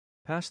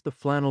Past the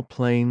flannel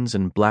plains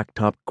and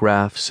blacktop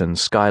graphs and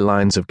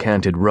skylines of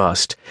canted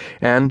rust,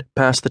 and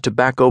past the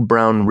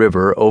tobacco-brown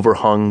river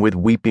overhung with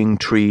weeping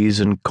trees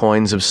and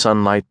coins of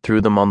sunlight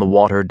threw them on the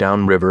water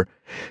downriver,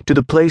 to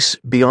the place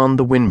beyond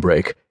the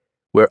windbreak,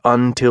 where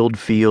untilled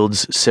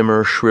fields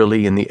simmer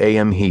shrilly in the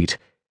AM heat.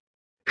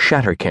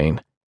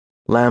 Shattercane,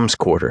 lamb's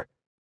quarter,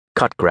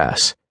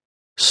 cutgrass,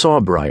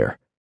 sawbriar,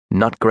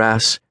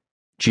 nutgrass,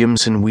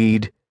 jimson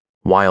weed,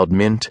 wild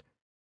mint,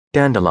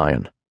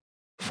 dandelion,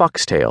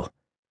 foxtail,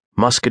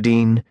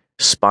 muscadine,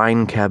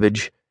 spine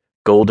cabbage,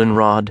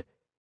 goldenrod,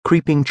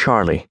 creeping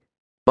Charlie,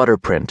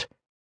 butterprint,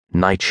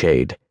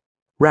 nightshade,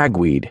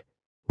 ragweed,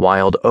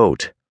 wild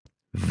oat,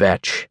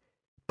 vetch,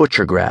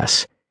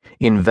 butchergrass,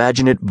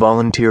 invaginate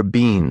volunteer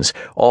beans,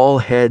 all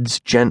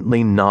heads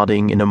gently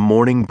nodding in a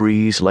morning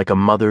breeze like a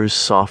mother's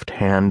soft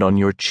hand on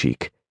your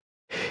cheek.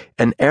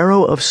 An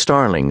arrow of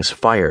starlings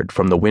fired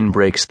from the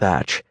windbreak's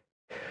thatch,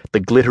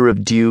 the glitter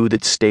of dew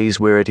that stays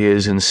where it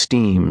is and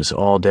steams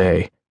all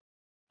day.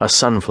 A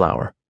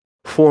sunflower,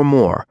 4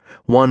 more,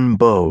 1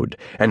 bowed,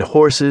 and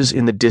horses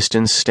in the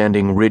distance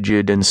standing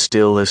rigid and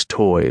still as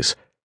toys,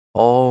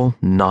 all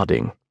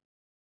nodding.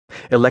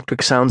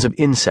 Electric sounds of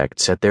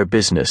insects at their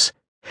business,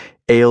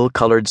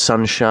 ale-colored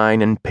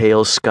sunshine and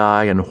pale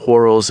sky and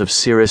whorls of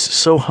cirrus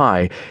so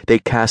high they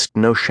cast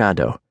no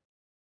shadow.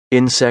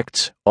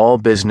 Insects, all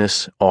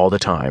business, all the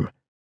time.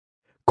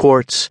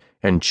 Quartz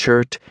and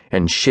chert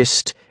and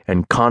schist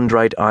and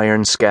chondrite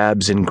iron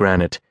scabs in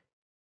granite.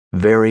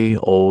 Very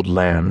old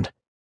land.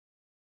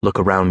 Look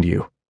around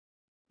you.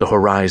 The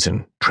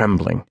horizon,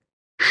 trembling,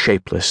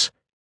 shapeless.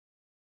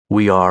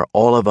 We are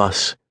all of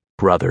us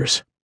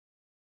brothers.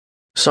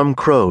 Some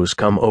crows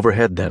come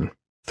overhead then,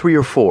 3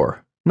 or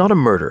 4, not a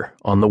murder,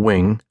 on the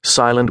wing,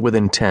 silent with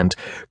intent,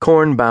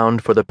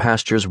 corn-bound for the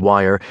pasture's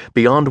wire,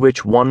 beyond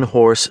which one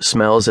horse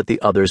smells at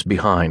the others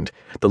behind,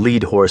 the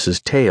lead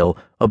horse's tail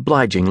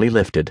obligingly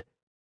lifted.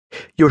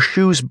 Your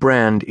shoes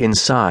brand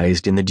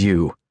incised in the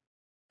dew.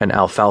 An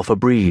alfalfa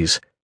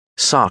breeze,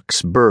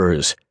 socks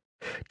burrs,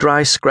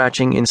 dry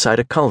scratching inside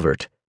a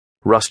culvert,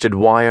 rusted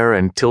wire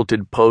and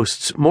tilted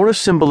posts more a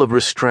symbol of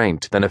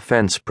restraint than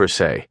offense per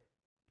se.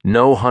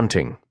 No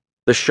hunting,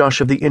 the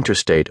shush of the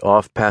interstate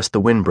off past the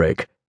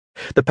windbreak,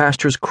 the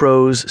pasture's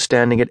crows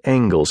standing at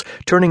angles,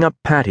 turning up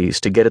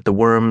patties to get at the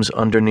worms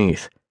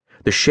underneath,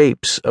 the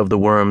shapes of the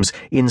worms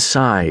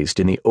incised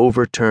in the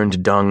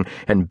overturned dung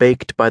and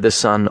baked by the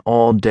sun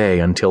all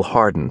day until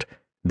hardened,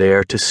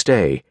 there to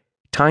stay.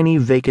 Tiny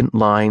vacant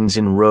lines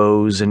in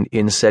rows and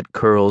inset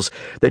curls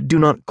that do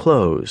not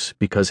close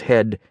because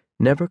head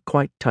never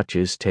quite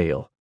touches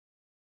tail.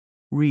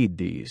 Read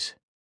these.